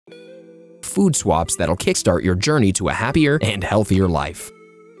food swaps that'll kickstart your journey to a happier and healthier life.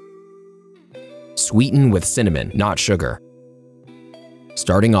 Sweeten with cinnamon, not sugar.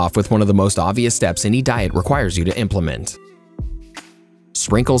 Starting off with one of the most obvious steps any diet requires you to implement.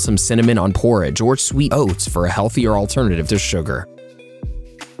 Sprinkle some cinnamon on porridge or sweet oats for a healthier alternative to sugar.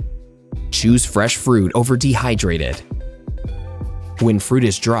 Choose fresh fruit over dehydrated. When fruit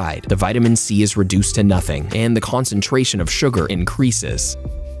is dried, the vitamin C is reduced to nothing and the concentration of sugar increases.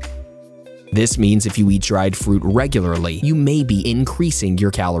 This means if you eat dried fruit regularly, you may be increasing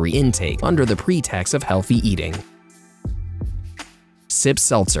your calorie intake under the pretext of healthy eating. Sip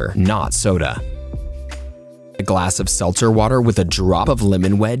seltzer, not soda. A glass of seltzer water with a drop of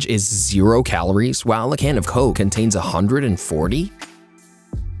lemon wedge is 0 calories, while a can of Coke contains 140?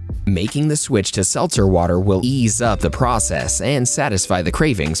 Making the switch to seltzer water will ease up the process and satisfy the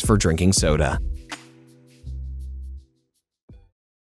cravings for drinking soda.